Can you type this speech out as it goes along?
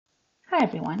Hi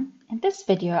everyone. In this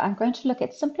video, I'm going to look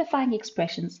at simplifying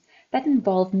expressions that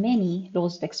involve many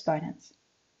laws of exponents.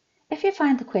 If you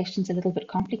find the questions a little bit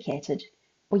complicated,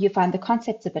 or you find the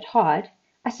concepts a bit hard,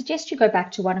 I suggest you go back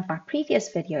to one of my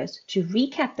previous videos to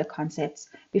recap the concepts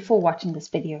before watching this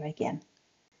video again.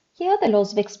 Here are the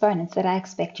laws of exponents that I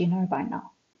expect you know by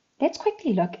now. Let's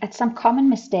quickly look at some common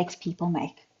mistakes people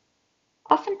make.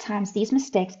 Oftentimes, these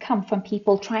mistakes come from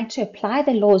people trying to apply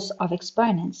the laws of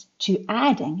exponents to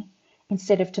adding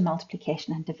instead of to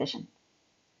multiplication and division.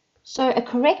 So a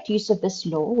correct use of this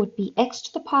law would be x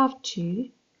to the power of 2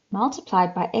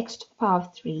 multiplied by x to the power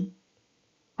of 3.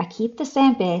 I keep the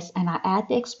same base and I add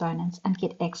the exponents and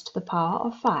get x to the power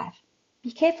of 5.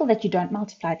 Be careful that you don't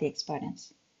multiply the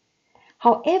exponents.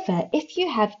 However, if you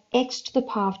have x to the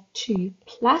power of 2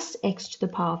 plus x to the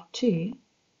power of 2,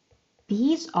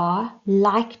 these are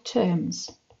like terms.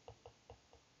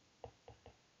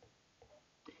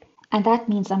 And that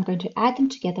means I'm going to add them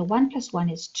together. 1 plus 1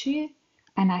 is 2,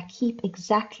 and I keep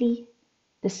exactly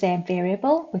the same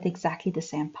variable with exactly the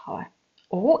same power.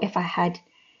 Or if I had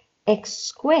x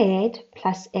squared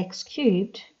plus x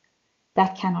cubed,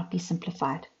 that cannot be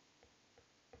simplified.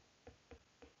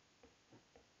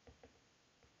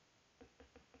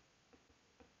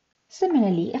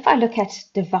 Similarly, if I look at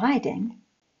dividing,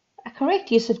 a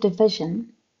correct use of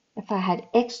division, if I had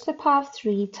x to the power of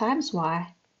 3 times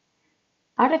y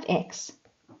out of x,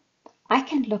 I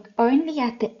can look only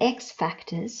at the x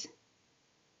factors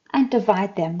and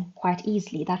divide them quite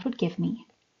easily. That would give me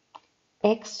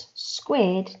x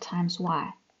squared times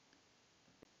y.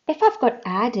 If I've got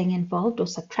adding involved or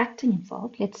subtracting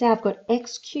involved, let's say I've got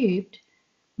x cubed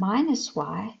minus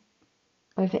y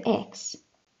over x,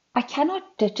 I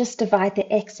cannot just divide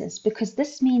the x's because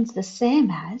this means the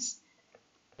same as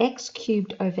x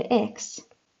cubed over x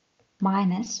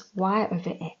minus y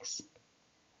over x.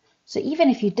 So even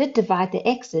if you did divide the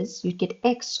x's, you'd get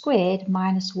x squared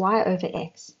minus y over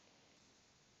x.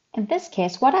 In this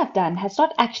case, what I've done has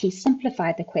not actually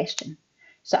simplified the question.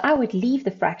 So I would leave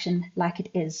the fraction like it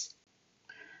is.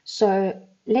 So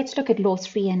let's look at law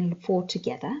 3 and 4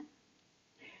 together.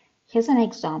 Here's an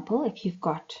example. If you've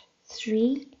got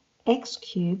 3x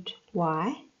cubed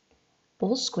y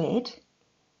all squared,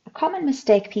 a common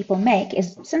mistake people make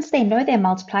is since they know they're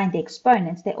multiplying the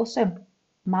exponents, they also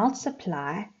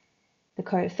multiply the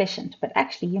coefficient, but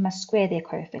actually you must square their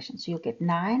coefficient. So you'll get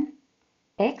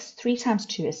 9x, 3 times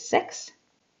 2 is 6,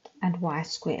 and y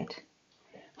squared.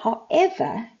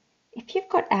 However, if you've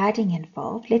got adding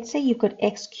involved, let's say you've got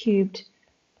x cubed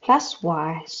plus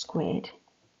y squared,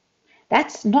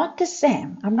 that's not the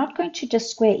same. I'm not going to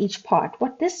just square each part.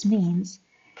 What this means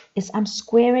is I'm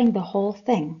squaring the whole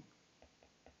thing.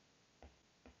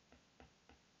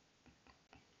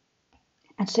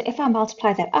 And so if I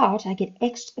multiply that out, I get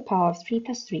x to the power of 3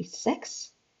 plus 3,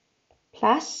 6,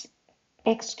 plus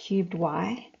x cubed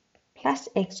y, plus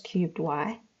x cubed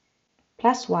y,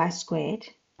 plus y squared,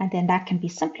 and then that can be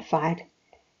simplified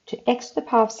to x to the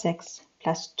power of 6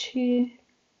 plus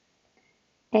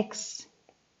 2x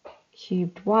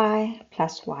cubed y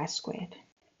plus y squared.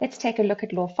 Let's take a look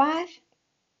at law 5.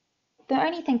 The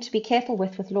only thing to be careful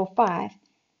with law 5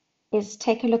 is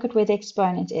take a look at where the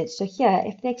exponent is. So here,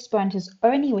 if the exponent is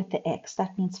only with the x,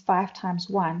 that means 5 times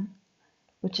 1,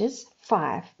 which is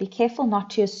 5. Be careful not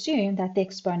to assume that the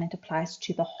exponent applies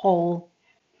to the whole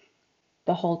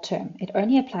term. It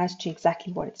only applies to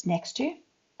exactly what it's next to.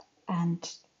 And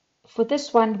for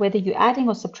this one, whether you're adding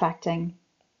or subtracting,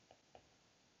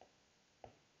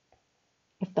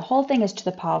 if the whole thing is to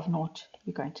the power of 0,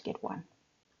 you're going to get 1.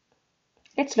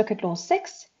 Let's look at law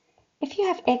 6. If you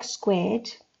have x squared,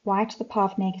 y to the power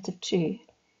of negative 2,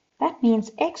 that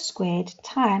means x squared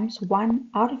times 1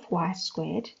 out of y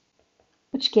squared,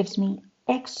 which gives me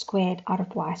x squared out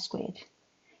of y squared.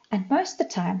 And most of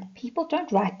the time, people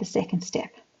don't write the second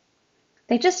step.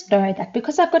 They just know that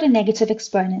because I've got a negative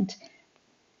exponent,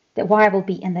 that y will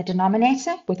be in the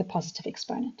denominator with a positive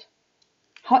exponent.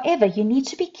 However, you need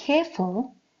to be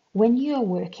careful when you are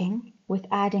working with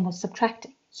adding or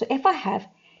subtracting. So if I have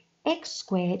x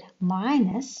squared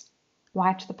minus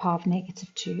y to the power of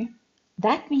negative 2,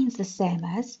 that means the same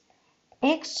as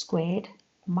x squared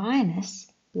minus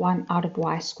 1 out of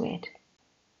y squared.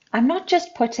 I'm not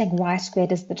just putting y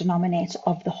squared as the denominator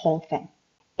of the whole thing.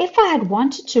 If I had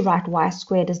wanted to write y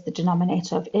squared as the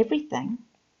denominator of everything,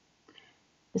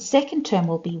 the second term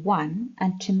will be 1,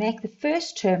 and to make the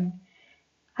first term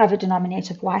have a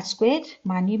denominator of y squared,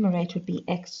 my numerator would be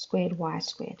x squared y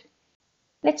squared.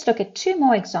 Let's look at 2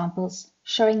 more examples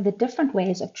showing the different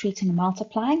ways of treating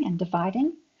multiplying and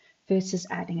dividing versus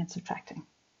adding and subtracting.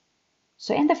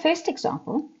 So in the first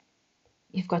example,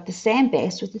 you've got the same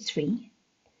base with the 3.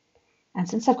 And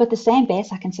since I've got the same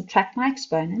base, I can subtract my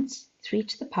exponents. 3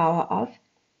 to the power of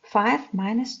 5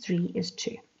 minus 3 is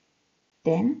 2.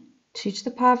 Then 2 to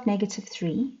the power of negative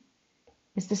 3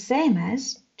 is the same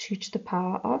as 2 to the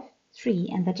power of 3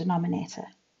 in the denominator.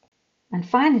 And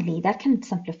finally, that can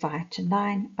simplify to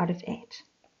 9 out of 8.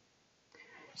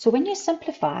 So when you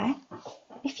simplify,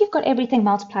 if you've got everything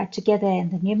multiplied together in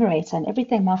the numerator and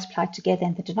everything multiplied together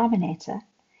in the denominator,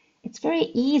 it's very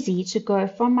easy to go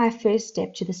from my first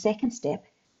step to the second step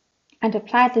and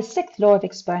apply the sixth law of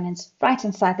exponents right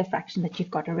inside the fraction that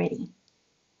you've got already.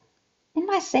 In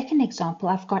my second example,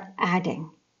 I've got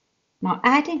adding. Now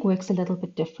adding works a little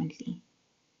bit differently.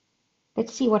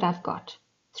 Let's see what I've got.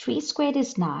 3 squared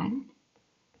is 9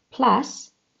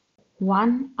 plus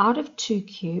 1 out of 2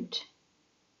 cubed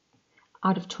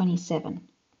out of 27.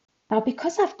 Now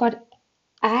because I've got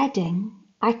adding,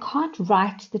 I can't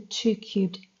write the 2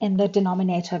 cubed in the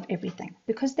denominator of everything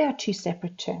because they are two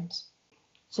separate terms.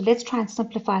 So let's try and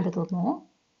simplify a little more.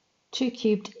 2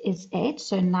 cubed is 8,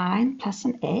 so 9 plus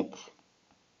an eighth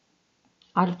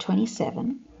out of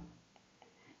 27.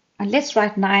 And let's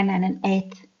write 9 and an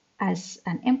eighth as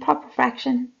an improper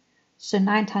fraction. So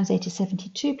 9 times 8 is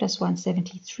 72 plus 1,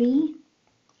 73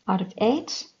 out of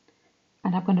 8.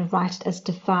 And I'm going to write it as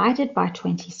divided by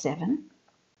 27.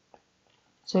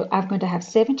 So I'm going to have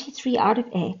 73 out of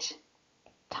 8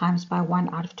 times by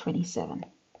 1 out of 27.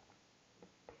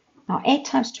 Now 8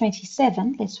 times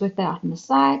 27, let's work that out on the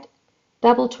side.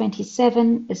 Double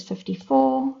 27 is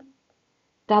 54.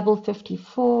 Double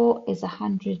 54 is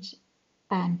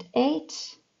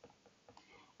 108.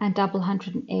 And double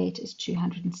 108 is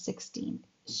 216.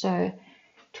 So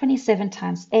 27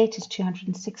 times 8 is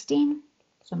 216.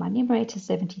 So my numerator is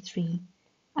 73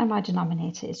 and my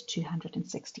denominator is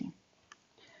 216.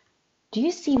 Do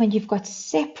you see when you've got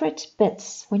separate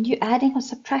bits, when you're adding or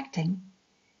subtracting,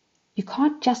 you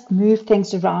can't just move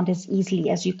things around as easily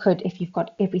as you could if you've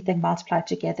got everything multiplied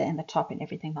together in the top and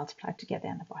everything multiplied together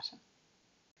in the bottom.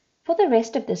 For the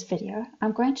rest of this video,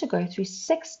 I'm going to go through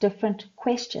 6 different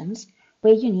questions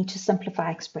where you need to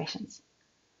simplify expressions.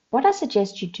 What I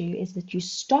suggest you do is that you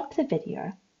stop the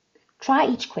video, try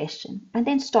each question, and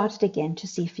then start it again to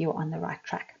see if you're on the right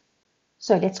track.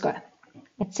 So let's go.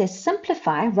 It says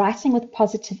simplify writing with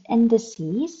positive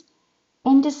indices.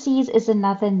 Indices is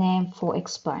another name for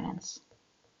exponents.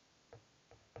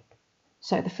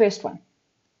 So the first one.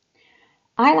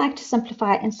 I like to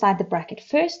simplify inside the bracket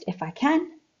first if I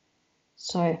can.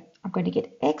 So I'm going to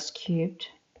get x cubed,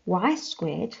 y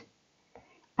squared,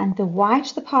 and the y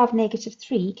to the power of negative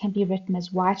 3 can be written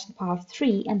as y to the power of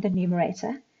 3 in the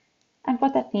numerator. And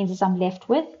what that means is I'm left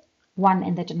with 1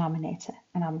 in the denominator,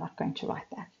 and I'm not going to write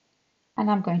that. And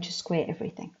I'm going to square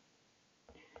everything.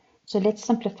 So let's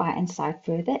simplify inside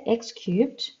further. X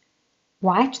cubed,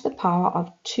 y to the power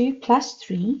of 2 plus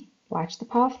 3, y to the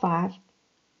power of 5,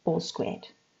 all squared.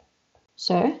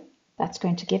 So that's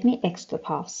going to give me x to the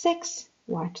power of 6,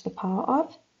 y to the power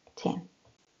of 10.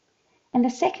 In the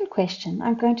second question,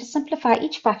 I'm going to simplify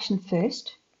each fraction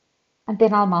first, and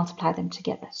then I'll multiply them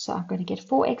together. So I'm going to get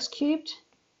 4x cubed,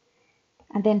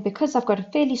 and then because I've got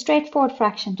a fairly straightforward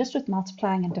fraction, just with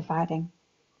multiplying and dividing,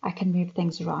 I can move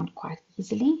things around quite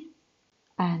easily.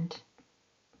 And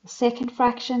the second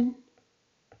fraction,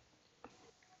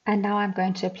 and now I'm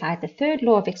going to apply the third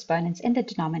law of exponents in the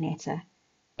denominator.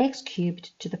 X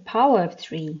cubed to the power of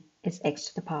 3 is x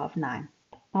to the power of 9.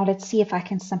 Now let's see if I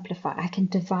can simplify. I can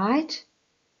divide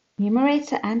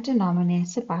numerator and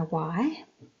denominator by y.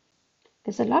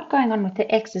 There's a lot going on with the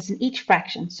x's in each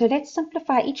fraction, so let's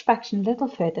simplify each fraction a little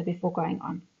further before going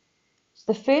on.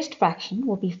 So the first fraction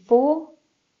will be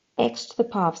 4x to the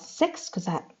power of 6, because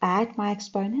I add my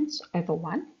exponents, over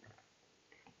 1,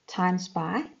 times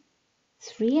by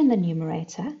 3 in the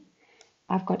numerator.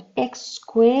 I've got x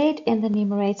squared in the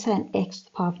numerator and x to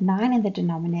the power of 9 in the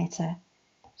denominator.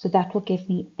 So that will give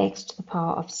me x to the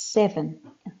power of 7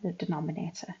 in the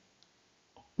denominator.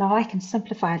 Now I can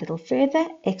simplify a little further.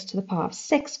 X to the power of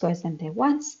 6 goes in there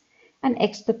once, and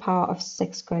x to the power of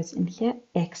 6 goes in here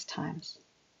x times.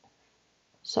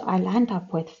 So I land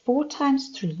up with 4 times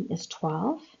 3 is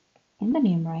 12 in the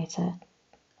numerator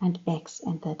and x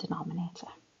in the denominator.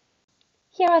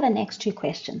 Here are the next 2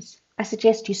 questions. I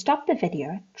suggest you stop the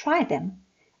video, try them,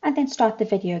 and then start the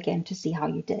video again to see how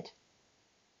you did.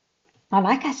 Now,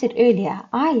 like I said earlier,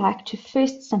 I like to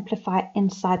first simplify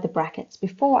inside the brackets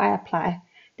before I apply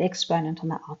the exponent on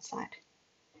the outside.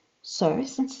 So,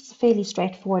 since it's a fairly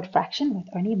straightforward fraction with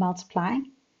only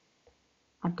multiplying,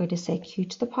 I'm going to say q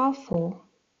to the power of 4,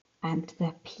 and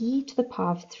the p to the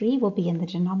power of 3 will be in the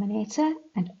denominator,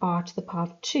 and r to the power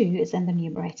of 2 is in the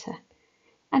numerator.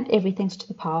 and everything's to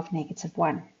the power of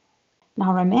 -1.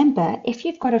 Now remember, if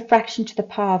you've got a fraction to the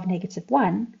power of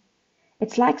 -1,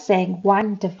 it's like saying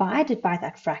 1 divided by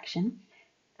that fraction,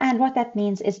 and what that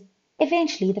means is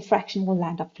eventually the fraction will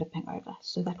land up flipping over.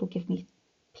 So that will give me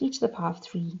p to the power of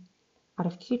 3 out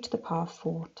of q to the power of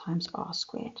 4 times r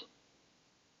squared.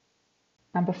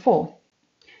 Number 4.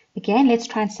 Again, let's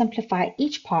try and simplify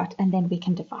each part and then we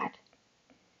can divide.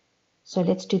 So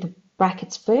let's do the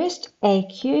brackets first. A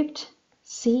cubed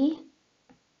c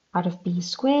out of b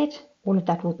squared, all of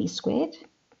that will be squared,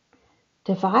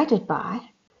 divided by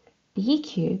b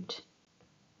cubed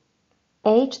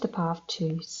a to the power of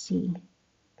 2c,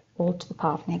 all to the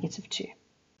power of -2.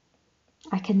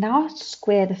 I can now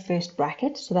square the first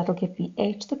bracket, so that'll give me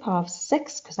a to the power of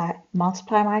 6, because I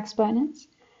multiply my exponents,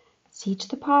 c to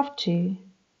the power of 2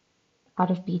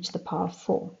 out of b to the power of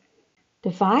 4,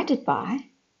 divided by,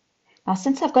 now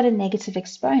since I've got a negative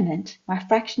exponent, my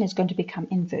fraction is going to become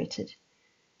inverted.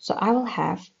 So I will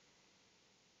have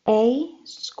a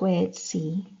squared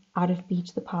c out of b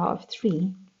to the power of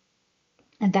 3,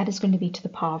 and that is going to be to the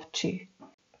power of 2.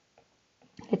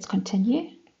 Let's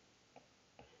continue.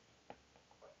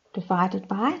 Divided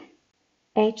by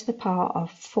a to the power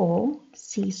of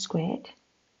 4c squared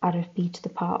out of b to the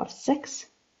power of 6.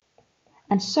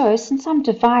 And so, since I'm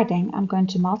dividing, I'm going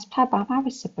to multiply by my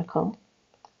reciprocal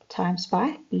times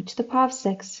by b to the power of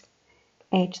 6,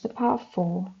 a to the power of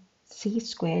 4, c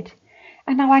squared.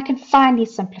 And now I can finally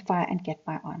simplify and get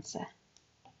my answer.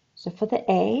 So for the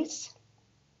a's,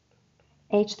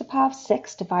 a to the power of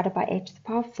 6 divided by a to the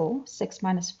power of 4, 6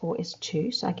 minus 4 is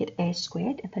 2, so I get a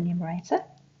squared in the numerator.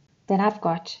 Then I've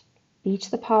got b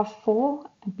to the power of 4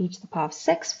 and b to the power of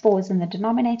 6. 4 is in the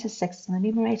denominator, 6 is in the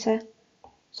numerator.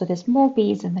 So there's more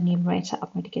b's in the numerator. I'm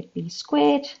going to get b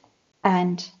squared.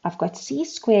 And I've got c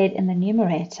squared in the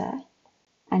numerator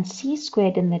and c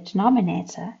squared in the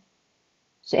denominator.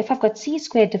 So if I've got c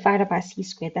squared divided by c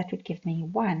squared, that would give me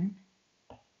 1.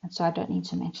 And so I don't need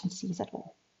to mention c's at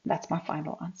all. That's my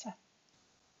final answer.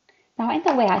 Now in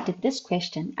the way I did this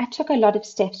question, I took a lot of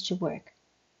steps to work.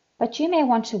 But you may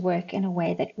want to work in a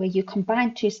way where you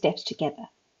combine 2 steps together.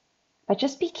 But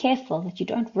just be careful that you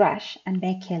don't rush and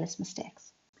make careless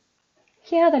mistakes.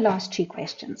 Here are the last 2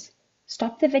 questions.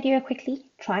 Stop the video quickly,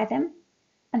 try them,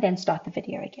 and then start the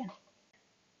video again.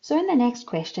 So in the next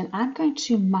question, I'm going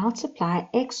to multiply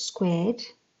x squared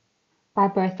by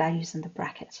both values in the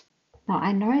bracket. Now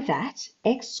I know that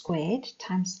x squared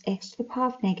times x to the power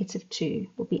of -2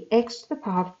 will be x to the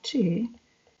power of 2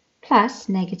 plus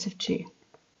 -2.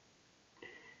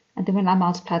 And then when I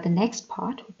multiply the next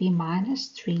part, it would be minus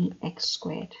 3x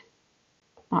squared.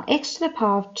 Now x to the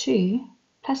power of 2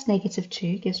 plus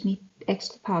 -2 gives me x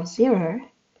to the power of 0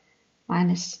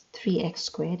 minus 3x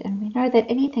squared. And we know that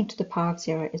anything to the power of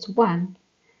 0 is 1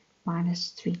 minus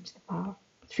 3 to the power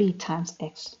of 3 times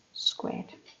x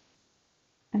squared.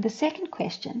 In the second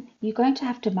question, you're going to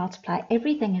have to multiply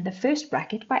everything in the first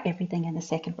bracket by everything in the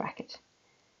second bracket.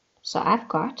 So I've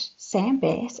got same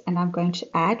base, and I'm going to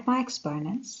add my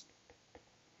exponents.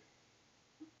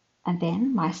 And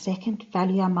then my second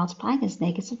value I'm multiplying is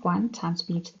 -1 times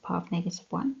b to the power of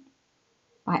 -1.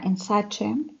 My inside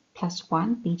term plus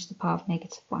 1, b to the power of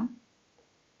 -1.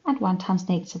 And 1 times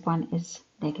 -1 is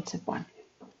 -1.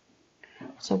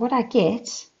 So what I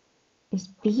get is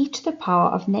b to the power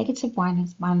of -1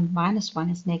 is minus 1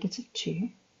 is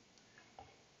 -2.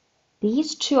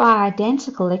 These two are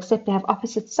identical except they have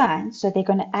opposite signs, so they're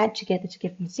going to add together to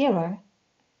give me 0,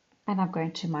 and I'm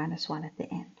going to minus 1 at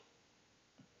the end.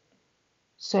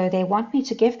 So they want me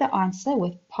to give the answer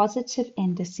with positive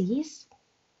indices,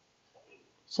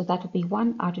 so that will be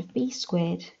 1 out of b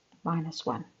squared minus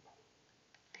 1.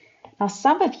 Now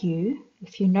some of you,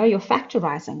 if you know your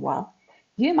factorizing well,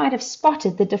 you might have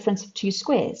spotted the difference of 2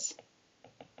 squares.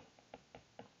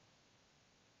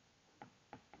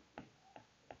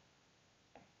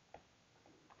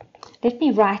 Let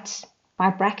me write my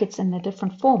brackets in a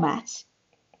different format,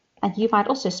 and you might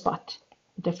also spot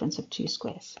the difference of 2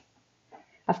 squares.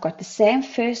 I've got the same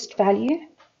first value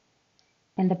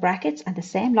in the brackets and the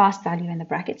same last value in the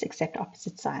brackets except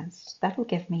opposite signs. So that will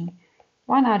give me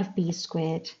 1 out of b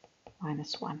squared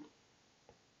minus 1.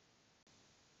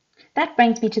 That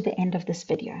brings me to the end of this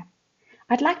video.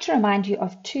 I'd like to remind you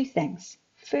of 2 things.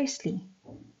 Firstly,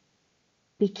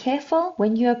 be careful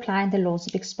when you're applying the laws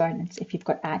of exponents if you've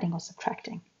got adding or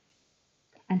subtracting.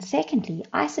 And secondly,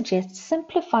 I suggest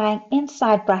simplifying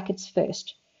inside brackets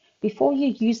first before you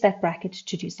use that bracket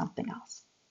to do something else.